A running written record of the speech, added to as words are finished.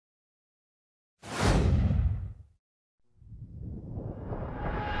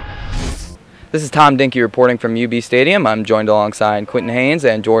This is Tom Dinky reporting from UB Stadium. I'm joined alongside Quentin Haynes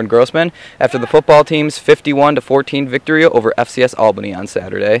and Jordan Grossman after the football team's 51-14 victory over FCS Albany on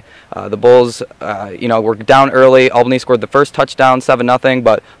Saturday. The Bulls, were down early. Albany scored the first touchdown, 7-0,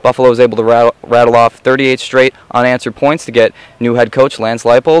 but Buffalo was able to rattle off 38 straight unanswered points to get new head coach Lance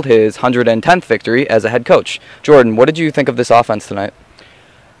Leipold his 110th victory as a head coach. Jordan, what did you think of this offense tonight?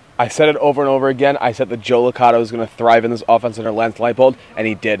 I said it over and over again. I said that Joe Licata was going to thrive in this offense under Lance Leipold, and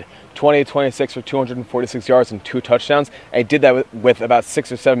he did. 28-26 for 246 yards and 2 touchdowns, and he did that with about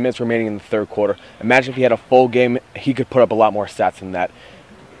 6 or 7 minutes remaining in the third quarter. Imagine if he had a full game, he could put up a lot more stats than that.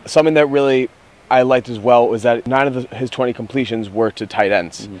 Something that really I liked as well was that 9 of his 20 completions were to tight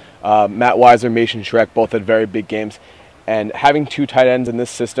ends. Matt Weiser, Mason Schreck both had very big games. And having 2 tight ends in this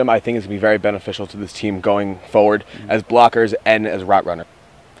system, I think, is going to be very beneficial to this team going forward as blockers and as route runners.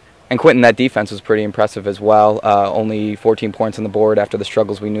 And Quentin, that defense was pretty impressive as well. Only 14 points on the board after the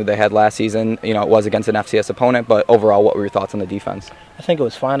struggles we knew they had last season. It was against an FCS opponent, but overall, what were your thoughts on the defense? I think it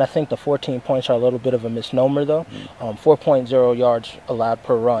was fine. I think the 14 points are a little bit of a misnomer, though. 4.0 yards allowed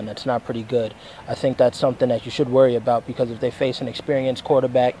per run. That's not pretty good. I think that's something that you should worry about, because if they face an experienced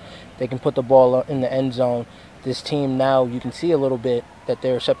quarterback, they can put the ball in the end zone. This team now, you can see a little bit that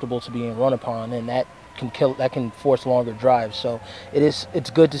they're susceptible to being run upon, and that can force longer drives. So it's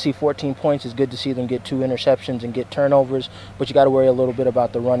good to see 14 points. It's good to see them get 2 interceptions and get turnovers, but you got to worry a little bit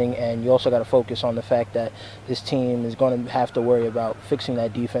about the running, and you also got to focus on the fact that this team is going to have to worry about fixing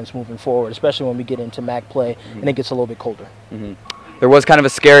that defense moving forward, especially when we get into MAC play and it gets a little bit colder. There was kind of a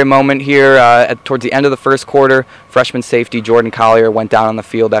scary moment here towards the end of the first quarter. Freshman safety Jordan Collier went down on the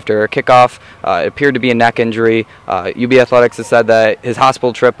field after a kickoff. It appeared to be a neck injury. UB Athletics has said that his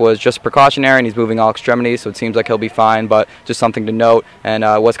hospital trip was just precautionary and he's moving all extremities, so it seems like he'll be fine, but just something to note, and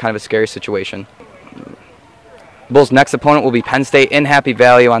it was kind of a scary situation. Bulls' next opponent will be Penn State in Happy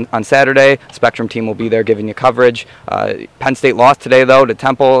Valley on Saturday. Spectrum team will be there giving you coverage. Penn State lost today, though, to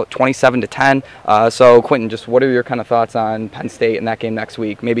Temple, 27-10. So, Quentin, just what are your kind of thoughts on Penn State in that game next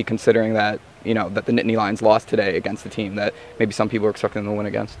week? Maybe considering that that the Nittany Lions lost today against the team that maybe some people are expecting them to win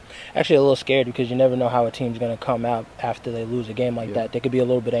against. Actually, a little scared, because you never know how a team's going to come out after they lose a game like that. They could be a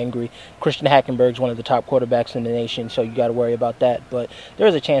little bit angry. Christian Hackenberg's one of the top quarterbacks in the nation, so you got to worry about that. But there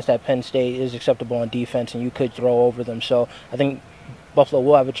is a chance that Penn State is acceptable on defense, and you could throw over them. So I think Buffalo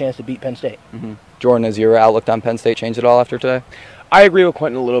will have a chance to beat Penn State. Jordan, has your outlook on Penn State changed at all after today? I agree with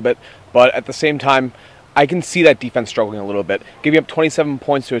Quentin a little bit, but at the same time, I can see that defense struggling a little bit. Giving up 27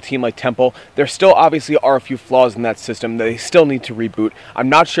 points to a team like Temple, there still obviously are a few flaws in that system that they still need to reboot. I'm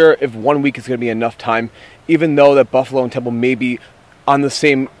not sure if 1 week is going to be enough time, even though that Buffalo and Temple may be on the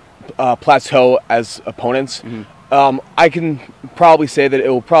same plateau as opponents. I can probably say that it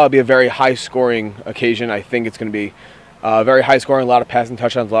will probably be a very high-scoring occasion. I think it's going to be very high-scoring, a lot of passing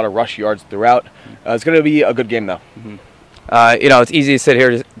touchdowns, a lot of rush yards throughout. It's going to be a good game, though. It's easy to sit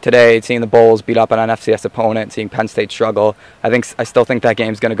here today seeing the Bulls beat up on an FCS opponent, seeing Penn State struggle. I still think that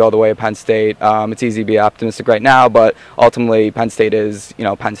game's going to go the way of Penn State. It's easy to be optimistic right now, but ultimately Penn State is,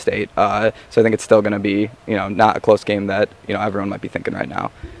 Penn State. So I think it's still going to be, not a close game that, everyone might be thinking right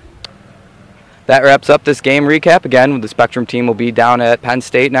now. That wraps up this game recap. Again, the Spectrum team will be down at Penn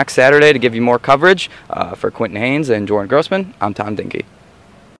State next Saturday to give you more coverage. For Quentin Haynes and Jordan Grossman, I'm Tom Dinky.